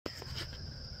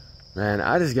Man,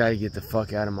 I just gotta get the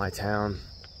fuck out of my town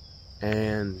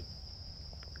and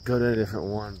go to a different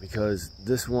one, because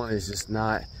this one is just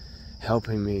not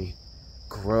helping me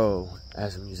grow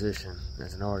as a musician,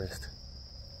 as an artist.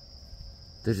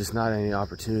 There's just not any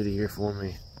opportunity here for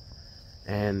me.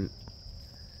 And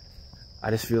I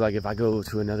just feel like if I go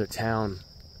to another town,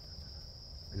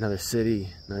 another city,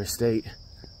 another state,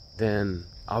 then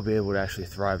I'll be able to actually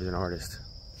thrive as an artist.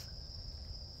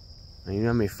 And you know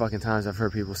how many fucking times I've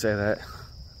heard people say that?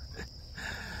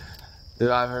 Dude,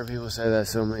 I've heard people say that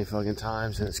so many fucking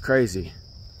times, and it's crazy.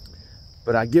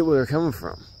 But I get where they're coming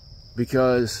from,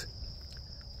 because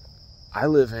I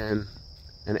live in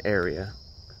an area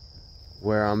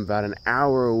where I'm about an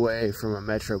hour away from a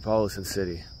metropolitan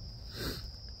city.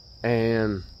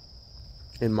 And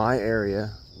in my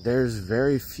area, there's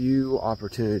very few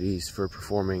opportunities for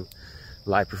performing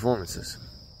live performances.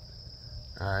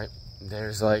 Alright?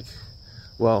 There's like,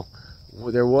 well,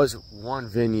 there was one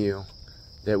venue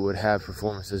that would have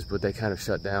performances, but they kind of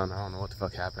shut down. I don't know what the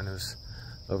fuck happened. It was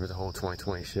over the whole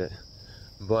 2020 shit.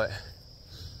 But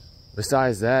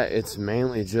besides that, it's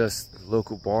mainly just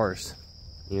local bars,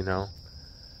 you know?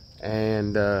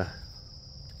 And,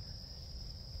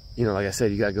 you know, like I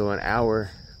said, you gotta go an hour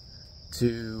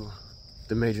to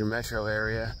the major metro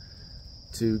area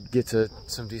to get to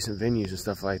some decent venues and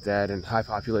stuff like that, and high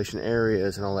population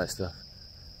areas and all that stuff.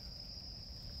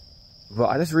 But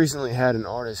I just recently had an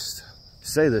artist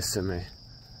say this to me,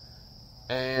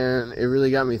 and it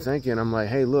really got me thinking. I'm like,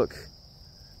 hey, look,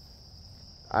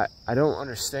 I don't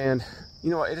understand.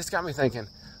 You know what, it just got me thinking,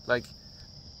 like,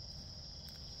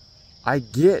 I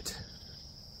get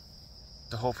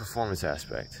the whole performance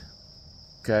aspect,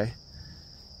 okay?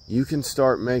 You can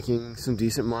start making some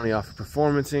decent money off of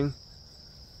performing.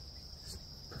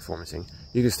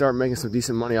 You can start making some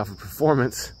decent money off of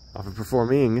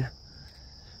performing.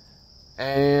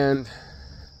 And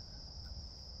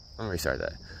let me restart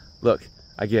that. Look,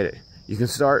 I get it. You can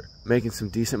start making some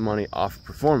decent money off of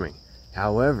performing.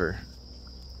 However,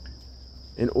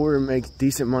 in order to make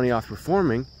decent money off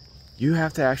performing, you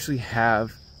have to actually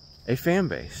have a fan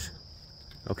base,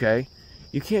 okay?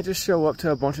 You can't just show up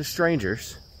to a bunch of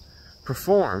strangers,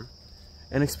 perform,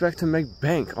 and expect to make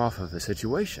bank off of a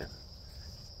situation.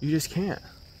 You just can't.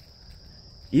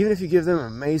 Even if you give them an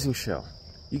amazing show.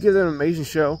 You give them an amazing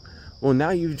show, well,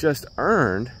 now you've just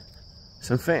earned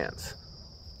some fans.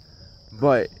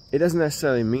 But it doesn't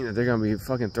necessarily mean that they're going to be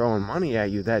fucking throwing money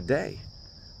at you that day.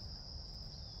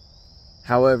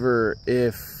 However,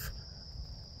 if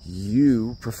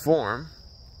you perform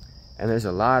and there's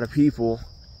a lot of people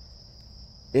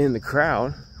in the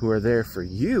crowd who are there for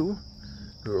you,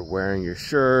 who are wearing your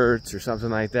shirts or something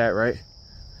like that, right?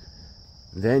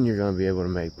 Then you're going to be able to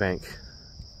make bank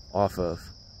off of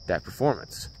that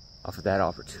performance, off of that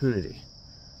opportunity.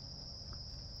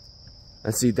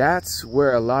 And see, that's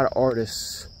where a lot of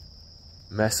artists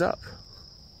mess up.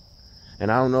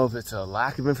 And I don't know if it's a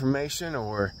lack of information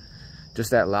or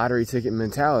just that lottery ticket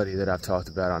mentality that I've talked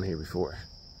about on here before.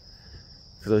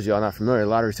 For those of y'all not familiar,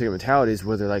 lottery ticket mentality is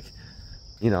where they're like,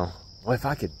 you know, well, if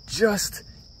I could just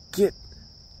get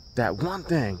that one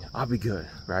thing, I'll be good,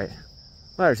 right?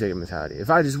 Lottery ticket mentality. If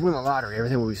I just win the lottery,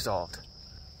 everything will be solved.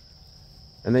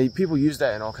 And people use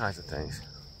that in all kinds of things.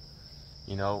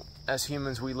 You know, as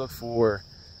humans, we look for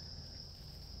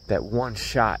that one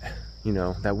shot, you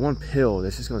know, that one pill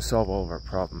that's just going to solve all of our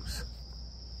problems.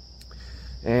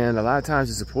 And a lot of times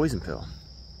it's a poison pill.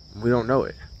 We don't know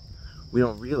it. We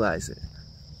don't realize it.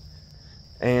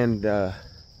 And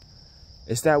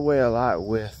it's that way a lot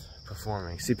with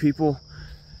performing. See, people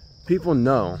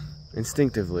know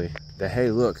instinctively that,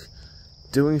 hey, look,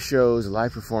 doing shows,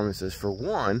 live performances, for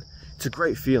one, it's a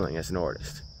great feeling as an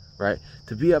artist, right?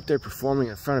 To be up there performing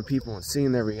in front of people and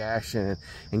seeing their reaction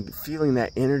and feeling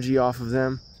that energy off of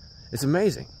them, it's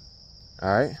amazing, all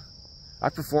right? I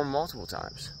performed multiple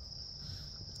times.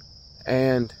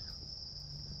 And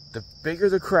the bigger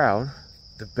the crowd,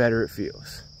 the better it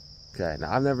feels, okay?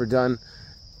 Now, I've never done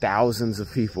thousands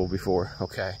of people before,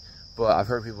 okay? But I've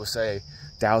heard people say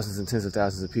thousands and tens of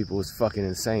thousands of people is fucking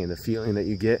insane. The feeling that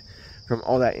you get from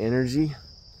all that energy,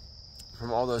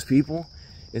 from all those people,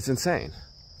 it's insane.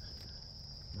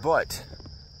 But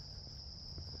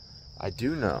I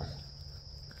do know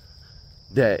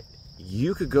that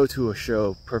you could go to a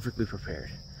show perfectly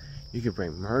prepared. You could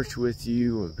bring merch with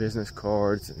you and business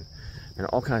cards and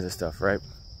all kinds of stuff, right?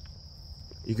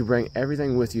 You could bring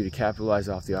everything with you to capitalize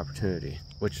off the opportunity,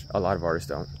 which a lot of artists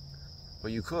don't.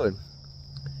 But you could.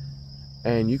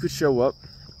 And you could show up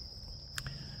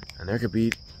and there could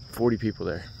be 40 people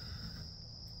there.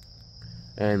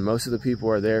 And most of the people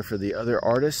are there for the other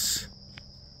artists,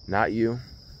 not you.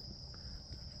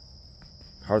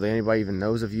 hardly anybody even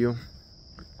knows of you.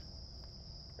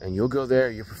 And you'll go there,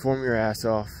 you perform your ass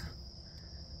off.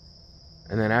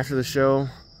 And then after the show,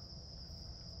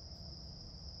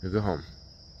 you'll go home.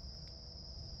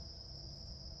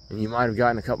 And you might have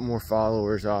gotten a couple more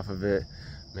followers off of it.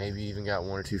 Maybe even got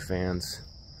 1 or 2 fans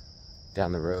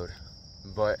down the road.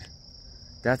 But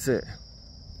that's it.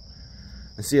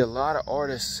 And see, a lot of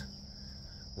artists,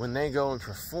 when they go and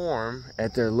perform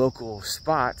at their local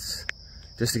spots,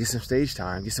 just to get some stage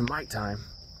time, get some mic time,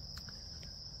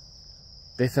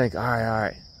 they think, all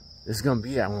right, this is gonna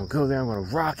be it. I'm gonna go there, I'm gonna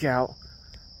rock out,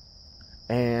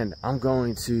 and I'm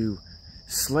going to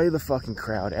slay the fucking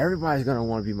crowd. Everybody's gonna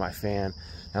want to be my fan.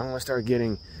 And I'm gonna start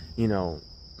getting, you know,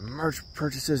 merch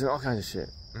purchases and all kinds of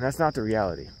shit. And that's not the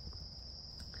reality.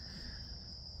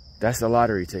 That's the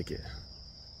lottery ticket.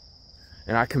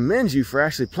 And I commend you for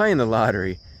actually playing the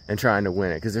lottery and trying to win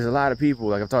it. Because there's a lot of people,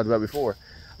 like I've talked about before,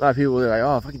 a lot of people, they're like,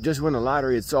 oh, if I could just win the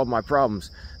lottery, it'd solve my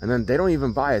problems. And then they don't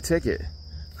even buy a ticket,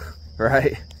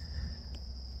 right?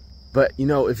 But, you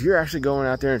know, if you're actually going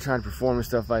out there and trying to perform and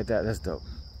stuff like that, that's dope.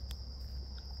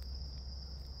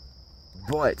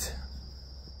 But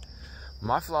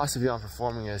my philosophy on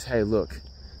performing is, hey, look,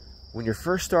 when you're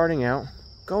first starting out,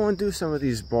 go and do some of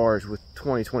these bars with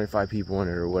 20, 25 people in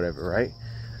it or whatever, right?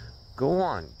 Go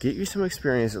on, get you some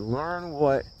experience, learn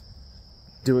what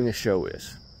doing a show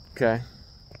is, okay?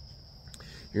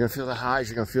 You're gonna feel the highs,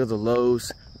 you're gonna feel the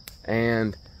lows,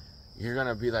 and you're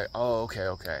gonna be like, oh,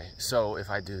 okay. So if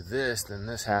I do this, then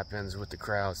this happens with the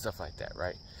crowd, stuff like that,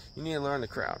 right? You need to learn the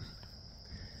crowd.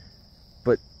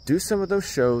 But do some of those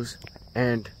shows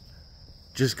and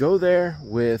just go there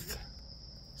with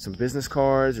some business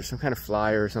cards or some kind of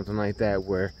flyer or something like that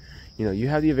where, you know, you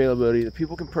have the availability that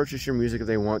people can purchase your music if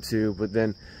they want to, but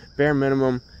then bare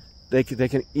minimum, they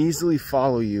can easily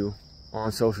follow you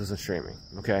on socials and streaming,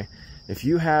 okay? If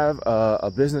you have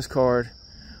a business card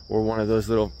or one of those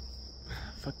little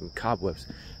fucking cobwebs,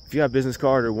 if you have a business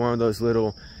card or one of those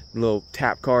little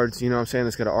tap cards, you know what I'm saying,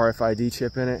 that's got an RFID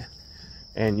chip in it,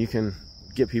 and you can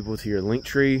get people to your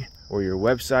Linktree or your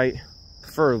website,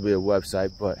 preferably a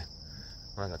website, but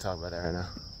we're not gonna talk about that right now.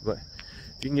 But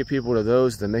if you can get people to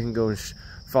those, then they can go and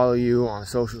follow you on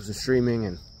socials and streaming,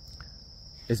 and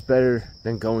it's better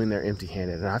than going there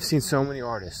empty-handed. And I've seen so many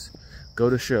artists go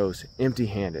to shows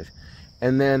empty-handed,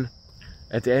 and then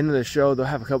at the end of the show, they'll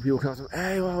have a couple people come to them,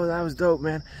 hey, well, that was dope,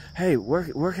 man. Hey,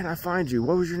 where can I find you?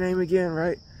 What was your name again,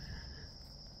 right?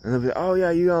 And they'll be like, oh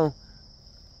yeah, you know,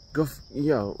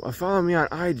 follow me on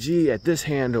IG at this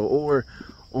handle, or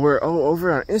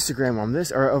over on Instagram on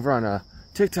this, or over on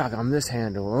TikTok on this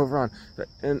handle, or over on,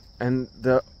 and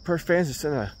the fans are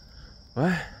saying,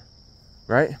 what,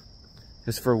 right?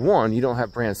 Because for one, you don't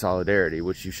have brand solidarity,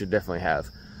 which you should definitely have.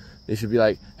 They should be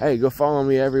like, hey, go follow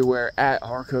me everywhere at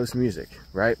Harcoast Music,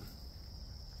 right?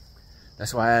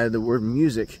 That's why I added the word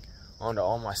music onto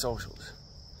all my socials.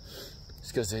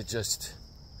 It's because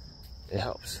it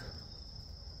helps.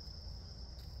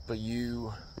 But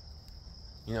you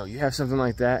know, you have something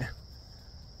like that,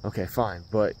 okay, fine.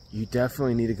 But you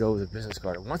definitely need to go with a business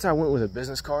card. Once I went with a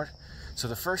business card, so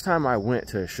the first time I went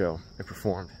to a show and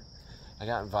performed, I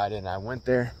got invited and I went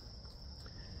there,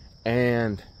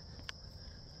 and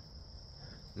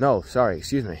no, sorry,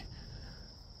 excuse me.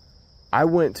 I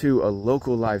went to a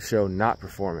local live show, not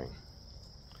performing.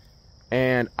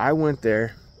 And I went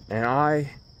there and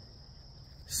I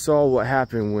saw what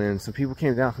happened when some people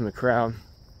came down from the crowd,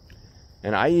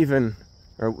 and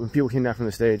when people came down from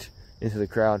the stage into the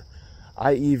crowd,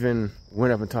 I even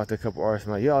went up and talked to a couple artists.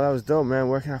 I'm like, yo, that was dope, man.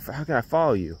 How can I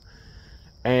follow you?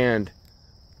 And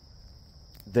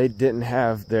they didn't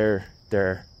have their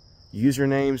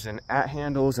usernames and @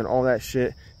 handles and all that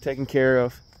shit taken care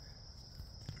of,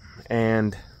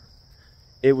 and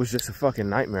it was just a fucking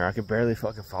nightmare. I could barely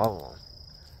fucking follow them,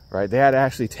 right? They had to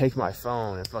actually take my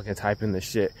phone and fucking type in the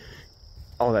shit,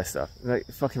 all that stuff, like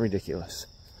fucking ridiculous.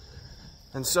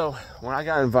 And so when I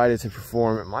got invited to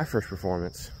perform at my first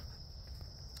performance,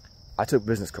 I took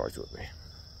business cards with me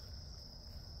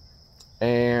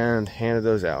and handed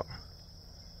those out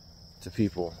to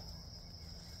people,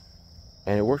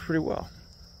 and it worked pretty well.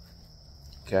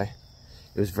 Okay,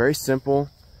 it was very simple.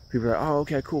 People are like, oh,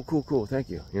 okay, cool, thank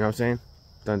you. You know what I'm saying?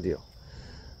 Done deal.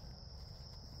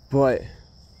 But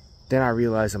then I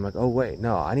realized, I'm like, oh wait,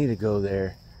 no, I need to go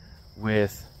there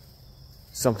with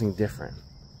something different.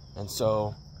 And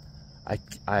so I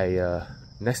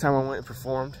next time I went and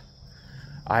performed,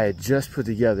 I had just put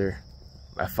together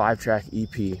a 5-track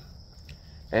EP,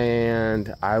 and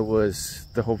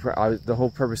the whole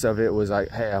purpose of it was like,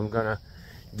 hey, I'm gonna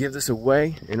give this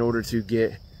away in order to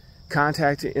get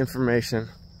contact information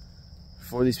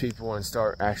for these people and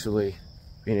start actually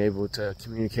being able to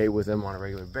communicate with them on a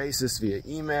regular basis via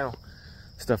email,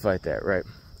 stuff like that, right?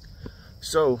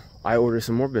 So I ordered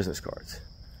some more business cards.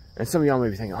 And some of y'all may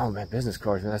be thinking, oh man, business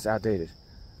cards, man, that's outdated.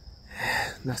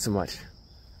 Not so much.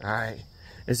 All right.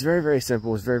 It's very, very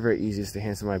simple. It's very, very easy to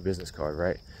hand somebody a business card,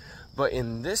 right? But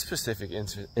in this specific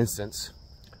instance,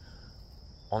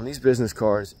 on these business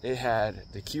cards, it had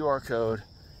the QR code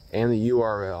and the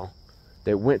URL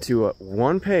that went to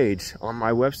one page on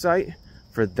my website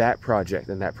for that project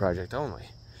and that project only.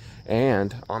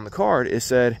 And on the card, it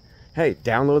said, hey,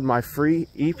 download my free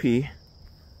EP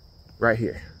right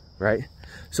here, right?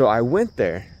 So I went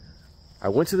there, I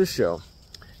went to the show,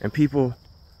 and people,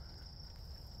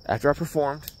 after I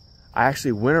performed, I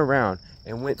actually went around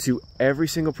and went to every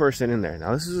single person in there.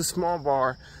 Now this is a small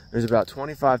bar, there's about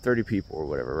 25, 30 people or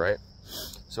whatever, right?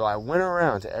 So I went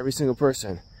around to every single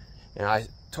person and I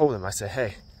told them, I said,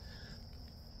 hey,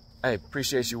 I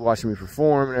appreciate you watching me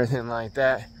perform and everything like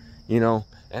that, you know.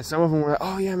 And some of them were like,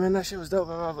 oh yeah, man, that shit was dope,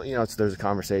 blah, blah, blah. You know, there's a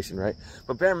conversation, right?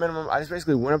 But bare minimum, I just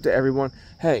basically went up to everyone,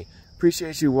 hey,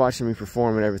 appreciate you watching me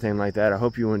perform and everything like that. I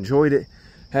hope you enjoyed it.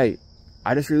 Hey,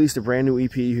 I just released a brand new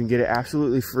EP. You can get it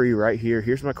absolutely free right here.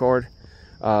 Here's my card.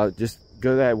 Just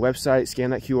go to that website, scan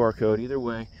that QR code, either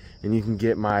way, and you can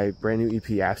get my brand new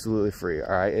EP absolutely free.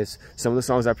 All right, it's some of the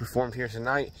songs I performed here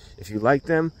tonight. If you like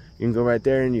them, you can go right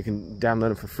there and you can download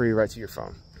them for free right to your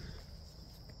phone.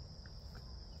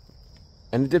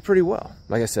 And it did pretty well.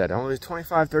 Like I said, only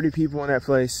 25, 30 people in that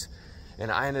place,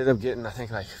 and I ended up getting, I think,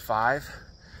 like 5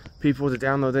 people to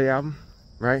download the album,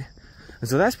 right? And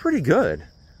so that's pretty good.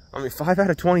 I mean, 5 out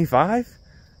of 25,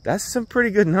 that's some pretty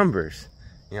good numbers.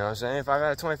 You know what I'm saying? 5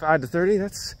 out of 25 to 30,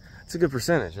 that's a good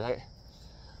percentage, right?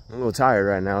 I'm a little tired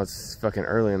right now. It's fucking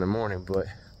early in the morning, but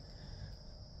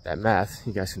that math,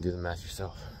 you guys can do the math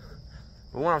yourself.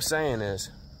 But what I'm saying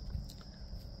is,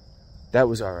 that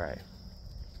was all right.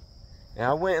 And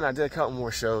I went and I did a couple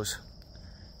more shows,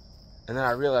 and then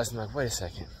I realized, I'm like, wait a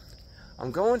second.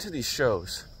 I'm going to these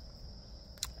shows,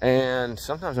 and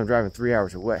sometimes I'm driving 3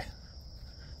 hours away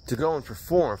to go and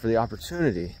perform for the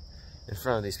opportunity in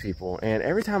front of these people. And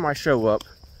every time I show up,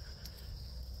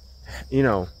 you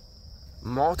know,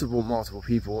 multiple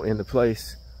people in the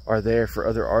place are there for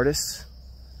other artists.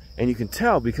 And you can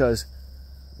tell because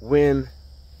when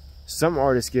some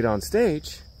artists get on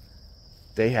stage,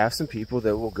 they have some people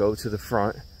that will go to the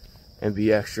front and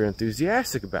be extra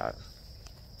enthusiastic about it.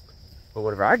 But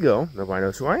whenever I go, nobody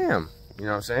knows who I am. You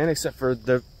know what I'm saying? Except for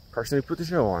the person who put the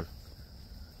show on.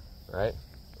 Right?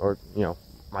 Or, you know,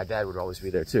 my dad would always be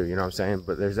there too, you know what I'm saying?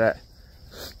 But there's that.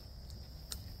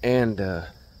 And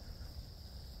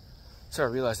so I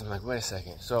realized, I'm like, wait a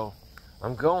second. So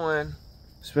I'm going,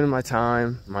 spending my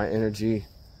time, my energy,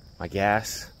 my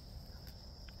gas,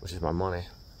 which is my money,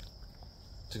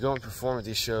 to go and perform at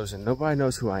these shows, and nobody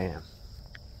knows who I am.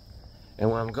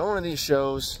 And when I'm going to these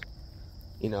shows,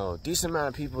 you know, decent amount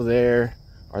of people there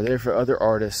are there for other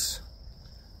artists.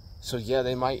 So yeah,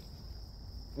 they might,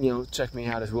 you know, check me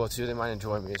out as well too. They might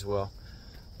enjoy me as well.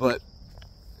 But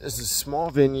this is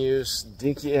small venues,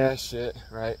 dinky ass shit,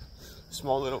 right?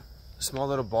 Small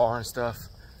little bar and stuff.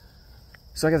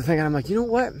 So I got to thinking, I'm like, you know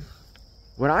what?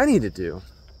 What I need to do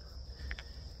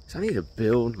is I need to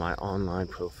build my online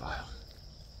profile.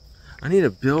 I need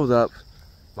to build up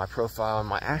my profile and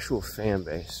my actual fan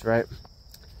base, right?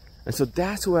 And so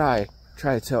that's what I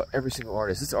try to tell every single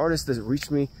artist. This artist that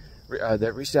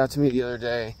reached out to me the other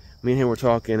day, me and him were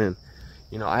talking, and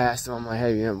you know, I asked him, I'm like,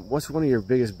 hey, you know, what's one of your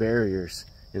biggest barriers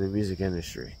in the music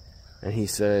industry? And he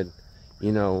said,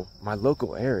 you know, my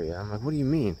local area. I'm like, what do you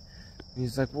mean? And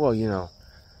he's like, well, you know,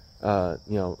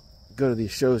 go to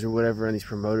these shows or whatever, and these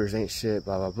promoters ain't shit,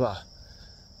 blah blah blah.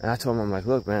 And I told him, I'm like,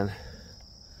 look, man,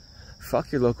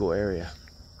 fuck your local area.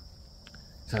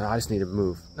 So I just need to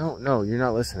move. No, you're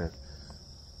not listening.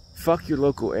 Fuck your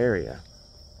local area.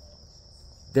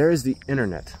 There is the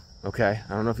internet. Okay,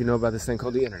 I don't know if you know about this thing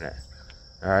called the internet.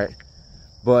 All right,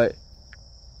 but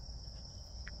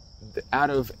out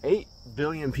of 8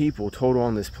 billion people total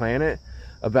on this planet,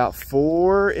 about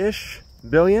 4-ish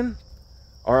billion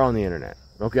are on the internet.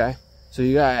 Okay, so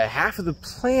you got half of the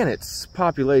planet's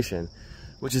population,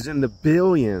 which is in the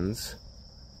billions,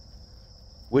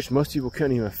 which most people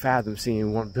couldn't even fathom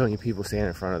seeing 1 billion people standing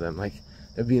in front of them. Like,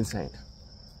 that'd be insane.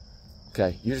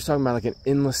 Okay, you're just talking about like an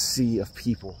endless sea of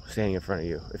people standing in front of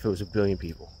you if it was 1 billion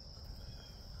people.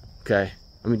 Okay,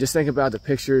 I mean, just think about the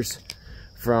pictures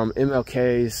from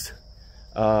MLK's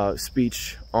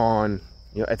speech on,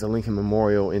 you know, at the Lincoln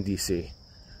Memorial in DC,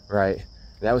 right?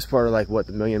 That was part of like what,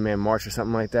 the Million Man March or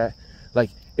something like that.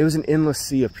 Like, it was an endless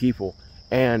sea of people,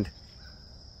 and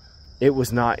it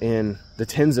was not in the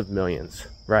tens of millions,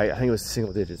 right? I think it was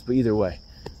single digits, but either way,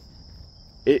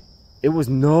 it was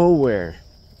nowhere.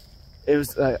 It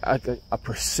was like a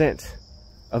percent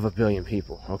of a billion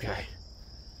people, okay?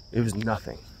 It was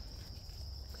nothing.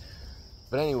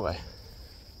 But anyway,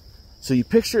 so you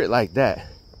picture it like that.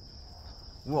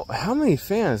 Well, how many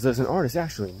fans does an artist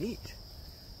actually need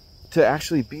to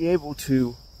actually be able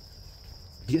to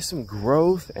get some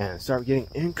growth and start getting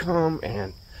income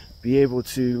and be able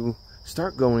to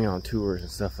start going on tours and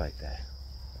stuff like that?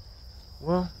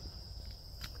 Well,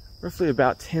 roughly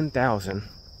about 10,000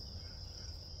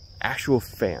 actual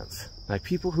fans, like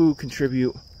people who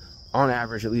contribute on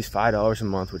average at least $5 a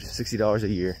month, which is $60 a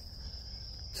year,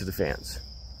 to the fans.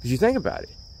 Because you think about it,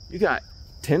 you got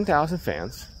 10,000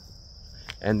 fans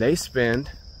and they spend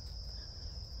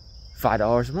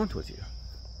 $5 a month with you.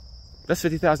 That's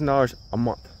 $50,000 a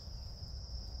month.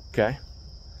 Okay?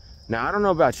 Now, I don't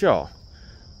know about y'all,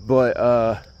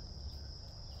 but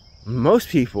most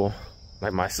people,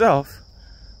 like myself,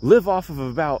 live off of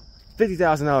about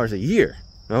 $50,000 a year.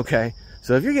 Okay?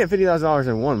 So if you're getting $50,000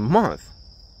 in 1 month,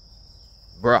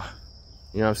 bruh,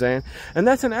 you know what I'm saying? And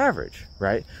that's an average,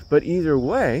 right? But either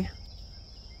way,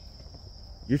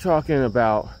 you're talking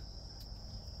about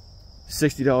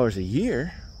 $60 a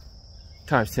year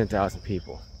times 10,000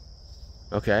 people.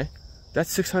 Okay?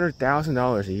 That's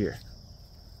 $600,000 a year.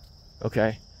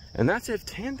 Okay? And that's if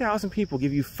 10,000 people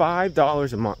give you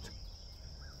 $5 a month.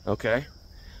 Okay?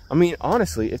 I mean,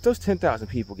 honestly, if those 10,000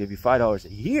 people give you $5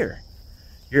 a year,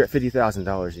 you're at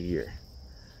 $50,000 a year.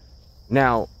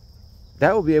 Now,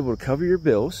 that will be able to cover your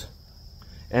bills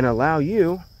and allow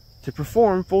you to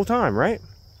perform full time, right?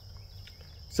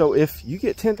 So if you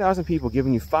get 10,000 people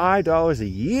giving you $5 a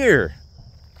year,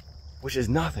 which is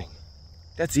nothing,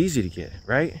 that's easy to get,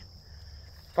 right?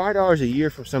 $5 a year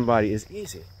from somebody is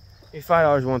easy. Hey,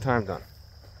 $5 one time, done.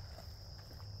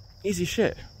 Easy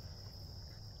shit.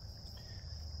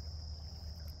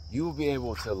 You will be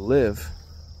able to live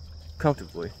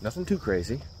comfortably, nothing too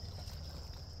crazy,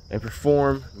 and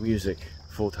perform music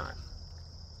full time.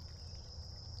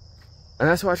 And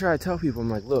that's why I try to tell people, I'm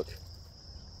like, look,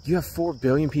 you have 4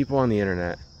 billion people on the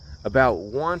internet. About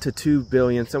 1 to 2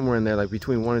 billion, somewhere in there, like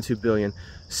between 1 and 2 billion,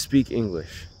 speak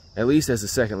English. At least as a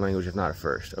second language, if not a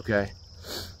first, okay?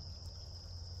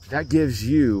 That gives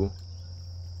you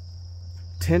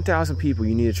 10,000 people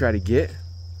you need to try to get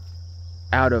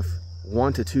out of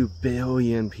 1 to 2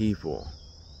 billion people.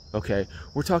 Okay?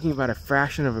 We're talking about a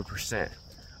fraction of a percent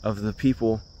of the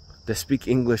people that speak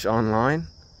English online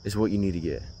is what you need to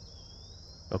get.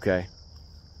 Okay?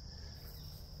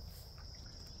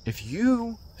 If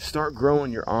you start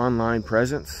growing your online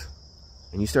presence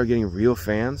and you start getting real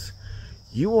fans,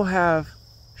 you will have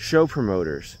show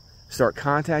promoters start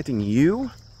contacting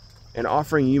you and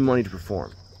offering you money to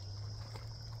perform.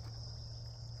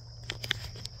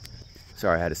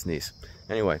 Sorry, I had to sneeze.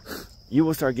 Anyway, you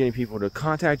will start getting people to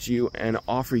contact you and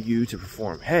offer you to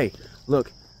perform. Hey,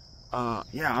 look,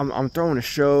 yeah, I'm throwing a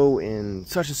show in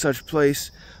such and such place.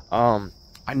 I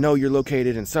know you're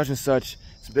located in such and such.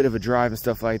 It's a bit of a drive and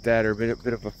stuff like that, or a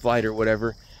bit of a flight or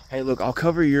whatever. Hey, look, I'll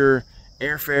cover your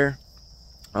airfare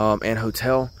and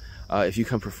hotel if you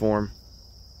come perform,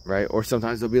 right? Or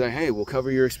sometimes they'll be like, hey, we'll cover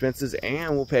your expenses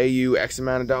and we'll pay you X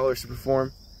amount of dollars to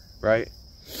perform, right?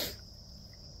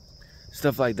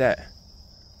 Stuff like that.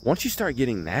 Once you start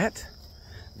getting that,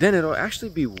 then it'll actually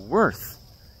be worth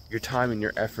your time and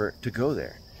your effort to go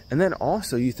there. And then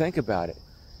also, you think about it.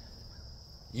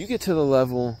 You get to the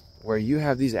level where you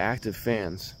have these active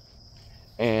fans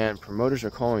and promoters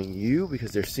are calling you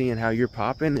because they're seeing how you're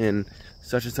popping in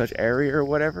such and such area or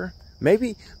whatever.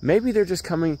 Maybe they're just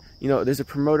coming, you know, there's a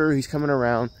promoter, he's coming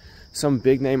around, some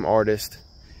big name artist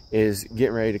is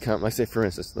getting ready to come. Let's say, for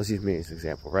instance, let's use me as an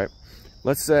example, right?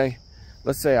 Let's say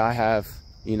I have,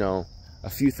 you know, a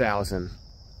few thousand,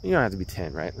 you don't have to be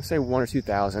 10, right? Let's say 1 or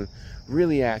 2,000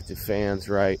 really active fans,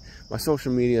 right? My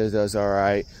social media does all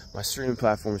right. My streaming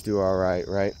platforms do all right,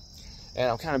 right? And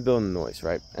I'm kind of building noise,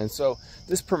 right? And so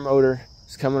this promoter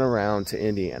is coming around to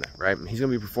Indiana, right? He's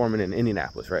going to be performing in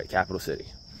Indianapolis, right? Capital City.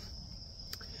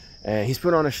 And he's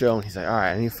put on a show and he's like, all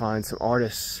right, I need to find some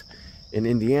artists in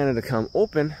Indiana to come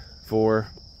open for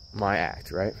my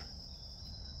act, right?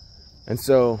 And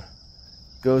so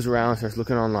goes around, starts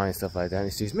looking online and stuff like that, and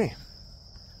he sees me.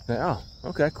 Like, oh,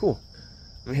 okay, cool.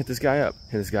 Let me hit this guy up.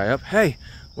 Hey,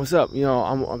 what's up? You know,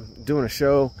 I'm doing a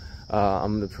show.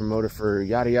 I'm the promoter for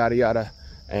yada yada yada,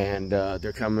 and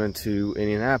they're coming to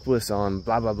Indianapolis on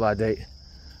blah blah blah date.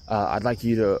 I'd like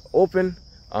you to open.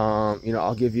 You know,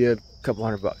 I'll give you a couple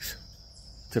 $100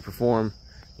 to perform.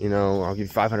 You know, I'll give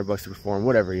you $500 to perform,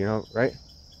 whatever. You know, right?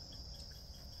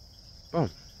 Boom.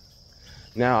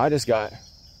 Now I just got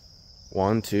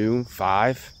 $100,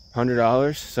 $200,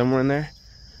 $500 somewhere in there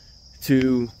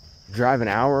to drive an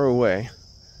hour away,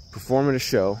 perform at a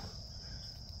show,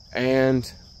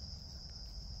 and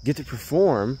get to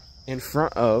perform in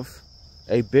front of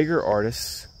a bigger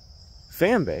artist's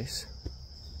fan base.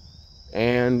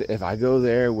 And if I go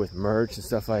there with merch and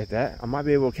stuff like that, I might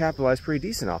be able to capitalize pretty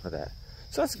decent off of that.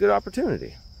 So that's a good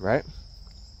opportunity, right?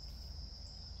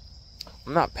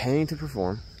 I'm not paying to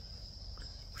perform,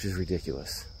 which is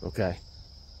ridiculous, okay?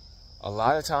 A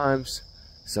lot of times,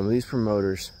 some of these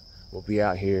promoters will be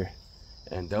out here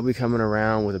and they'll be coming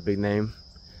around with a big name,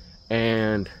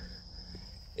 and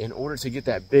in order to get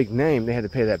that big name, they had to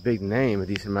pay that big name a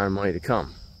decent amount of money to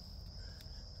come.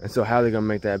 And so how are they going to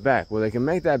make that back? Well, they can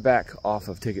make that back off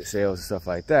of ticket sales and stuff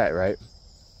like that, right?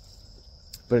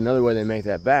 But another way they make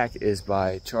that back is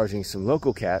by charging some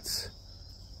local cats,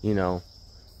 you know,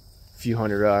 a few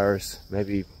 $100,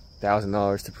 maybe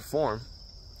 $1,000 to perform,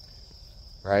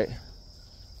 right?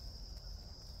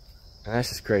 And that's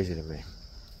just crazy to me.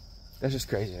 That's just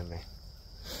crazy to me.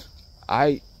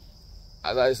 Like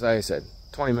I said,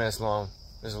 20 minutes long.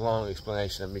 There's a long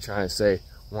explanation of me trying to say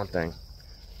one thing.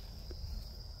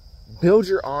 Build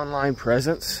your online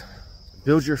presence,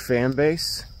 build your fan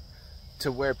base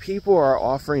to where people are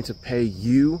offering to pay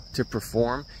you to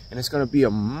perform, and it's going to be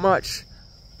a much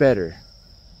better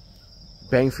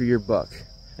bang for your buck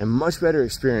and much better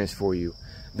experience for you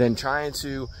than trying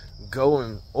to go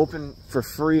and open for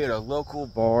free at a local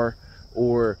bar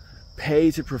or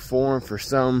pay to perform for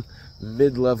some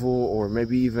mid-level or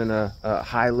maybe even a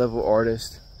high-level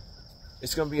artist.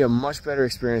 It's going to be a much better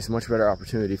experience, much better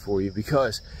opportunity for you,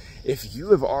 because if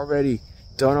you have already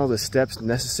done all the steps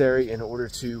necessary in order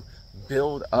to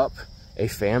build up a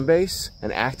fan base,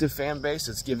 an active fan base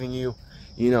that's giving you,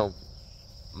 you know,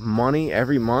 money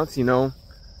every month, you know,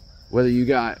 whether you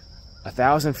got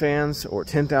 1,000 fans or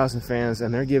 10,000 fans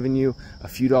and they're giving you a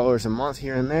few dollars a month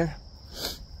here and there,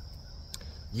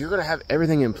 you're going to have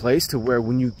everything in place to where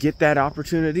when you get that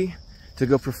opportunity to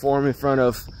go perform in front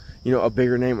of, you know, a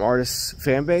bigger name artist's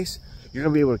fan base, you're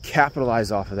going to be able to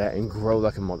capitalize off of that and grow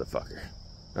like a motherfucker.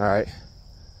 All right?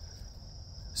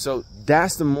 So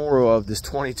that's the moral of this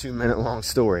 22-minute long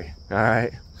story. All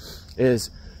right? Is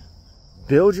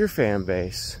build your fan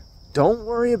base. Don't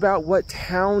worry about what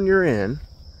town you're in.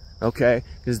 Okay?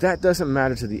 Because that doesn't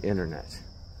matter to the internet.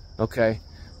 Okay?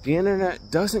 The internet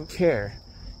doesn't care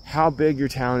how big your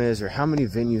town is or how many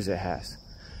venues it has.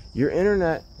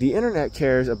 The internet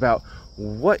cares about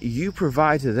what you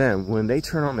provide to them when they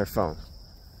turn on their phone.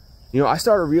 You know, I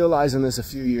started realizing this a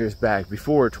few years back,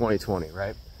 before 2020,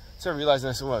 right? I started realizing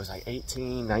this when I was like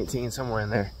 18, 19, somewhere in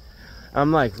there.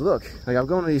 I'm like, look, like I'm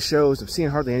going to these shows, I'm seeing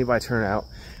hardly anybody turn out.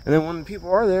 And then when people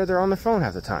are there, they're on their phone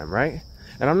half the time, right?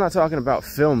 And I'm not talking about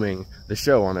filming the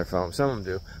show on their phone. Some of them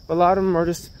do. But a lot of them are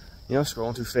just, you know,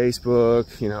 scrolling through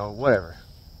Facebook, you know, whatever.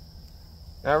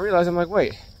 And I realized, I'm like,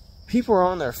 wait, people are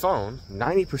on their phone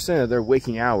 90% of their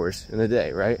waking hours in the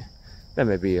day, right? That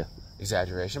may be an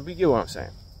exaggeration, but you get what I'm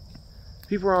saying.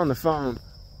 People are on the phone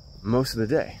most of the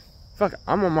day. Fuck,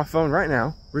 I'm on my phone right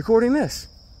now recording this,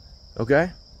 okay?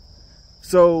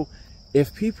 So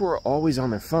if people are always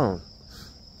on their phone,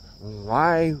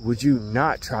 why would you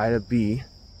not try to be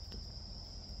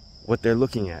what they're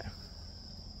looking at,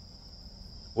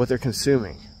 what they're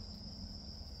consuming?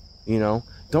 You know,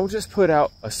 don't just put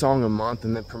out a song a month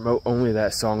and then promote only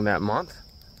that song that month.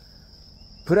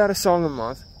 Put out a song a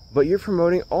month, but you're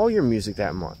promoting all your music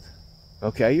that month.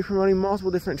 Okay, you're promoting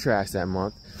multiple different tracks that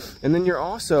month. And then you're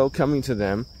also coming to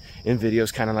them in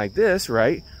videos kind of like this,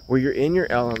 right? Where you're in your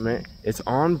element, it's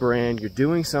on brand, you're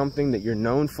doing something that you're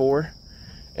known for,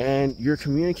 and you're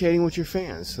communicating with your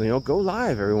fans. So, you know, go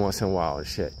live every once in a while and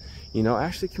shit. You know,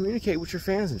 actually communicate with your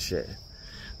fans and shit.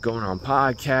 Going on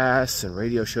podcasts and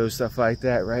radio shows, stuff like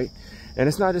that, right? And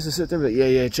it's not just to sit there and be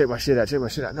like, yeah, check my shit out, check my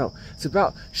shit out. No, it's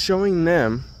about showing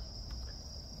them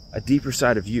a deeper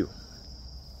side of you.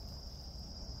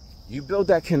 You build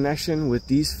that connection with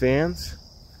these fans,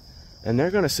 and they're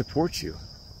going to support you.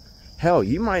 Hell,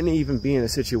 you might even be in a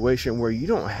situation where you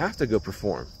don't have to go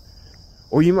perform.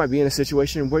 Or you might be in a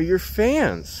situation where your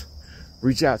fans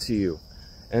reach out to you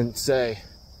and say,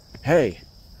 hey,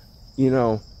 you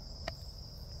know,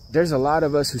 there's a lot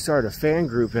of us who started a fan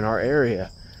group in our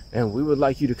area, and we would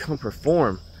like you to come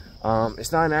perform.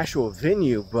 It's not an actual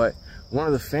venue, but one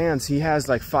of the fans, he has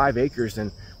like 5 acres,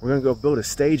 and we're gonna go build a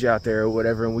stage out there or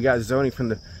whatever, and we got zoning from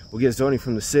the, we'll get zoning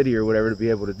from the city or whatever to be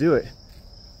able to do it.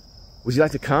 Would you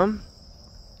like to come?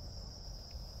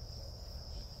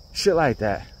 Shit like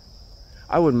that.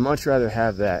 I would much rather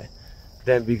have that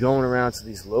than be going around to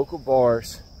these local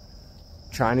bars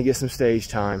trying to get some stage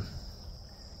time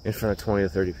in front of 20 to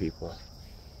 30 people.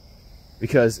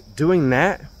 Because doing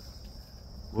that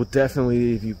will definitely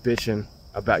leave you bitching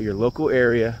about your local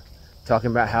area,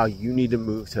 talking about how you need to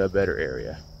move to a better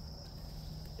area.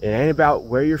 It ain't about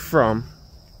where you're from.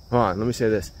 Hold on, let me say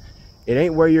this. It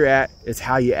ain't where you're at, it's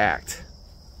how you act.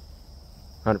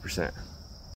 100%.